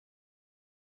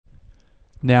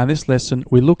Now in this lesson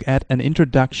we look at an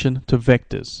introduction to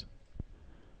vectors.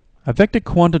 A vector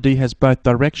quantity has both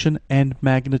direction and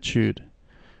magnitude.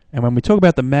 And when we talk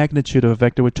about the magnitude of a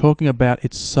vector, we're talking about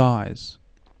its size.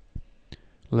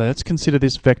 Let's consider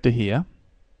this vector here.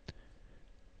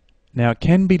 Now it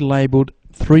can be labelled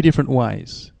three different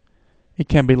ways. It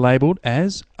can be labelled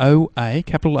as OA,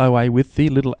 capital OA with the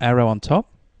little arrow on top,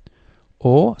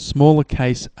 or smaller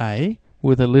case a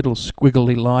with a little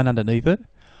squiggly line underneath it,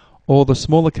 or the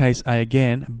smaller case a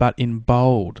again but in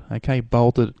bold, okay,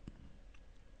 bolded.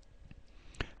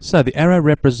 So the arrow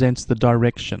represents the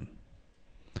direction.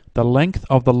 The length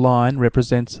of the line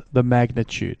represents the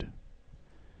magnitude.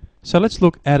 So let's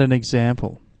look at an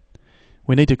example.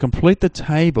 We need to complete the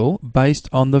table based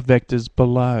on the vectors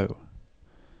below.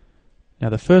 Now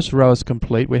the first row is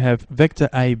complete. We have vector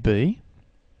AB,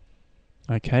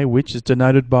 okay, which is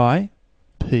denoted by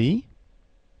P.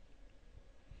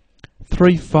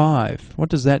 3, 5. What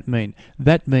does that mean?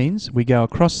 That means we go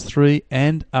across 3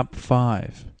 and up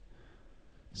 5.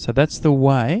 So that's the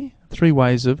way, three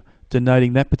ways of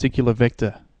denoting that particular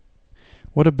vector.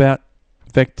 What about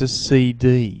vector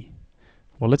CD?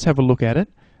 Well, let's have a look at it.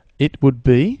 It would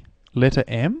be letter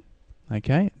M,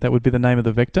 okay, that would be the name of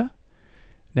the vector.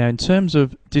 Now in terms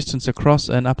of distance across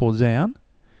and up or down,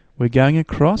 we're going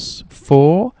across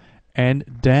 4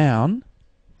 and down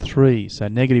 3, so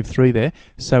negative 3 there.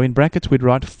 So in brackets we'd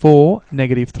write 4,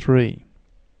 negative 3.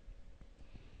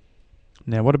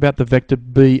 Now what about the vector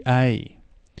BA?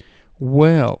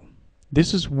 Well,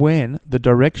 this is when the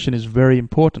direction is very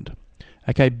important.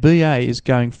 Okay, BA is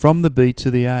going from the B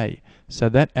to the A, so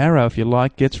that arrow, if you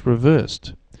like, gets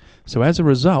reversed. So as a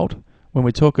result, when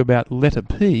we talk about letter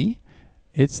P,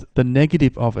 it's the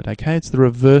negative of it, okay? It's the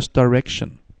reverse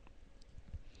direction.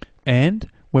 And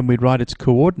when we write its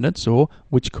coordinates, or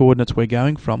which coordinates we're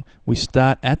going from, we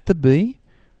start at the B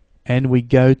and we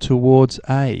go towards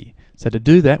A. So to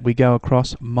do that, we go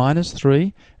across minus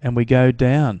 3 and we go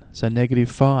down, so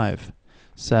negative 5.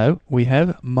 So we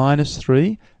have minus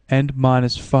 3 and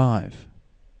minus 5.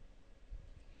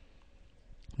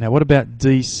 Now what about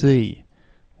DC?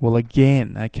 Well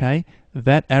again, okay,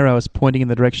 that arrow is pointing in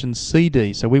the direction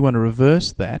CD, so we want to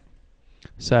reverse that.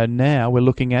 So now we're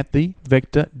looking at the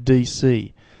vector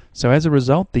DC. So as a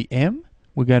result, the M,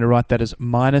 we're going to write that as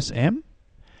minus M.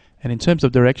 And in terms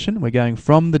of direction, we're going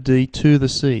from the D to the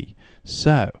C.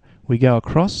 So we go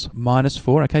across minus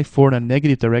 4, okay, 4 in a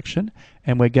negative direction,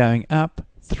 and we're going up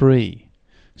 3.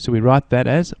 So we write that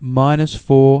as minus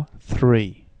 4,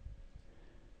 3.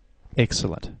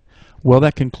 Excellent. Well,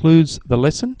 that concludes the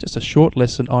lesson, just a short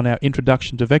lesson on our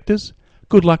introduction to vectors.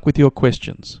 Good luck with your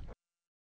questions.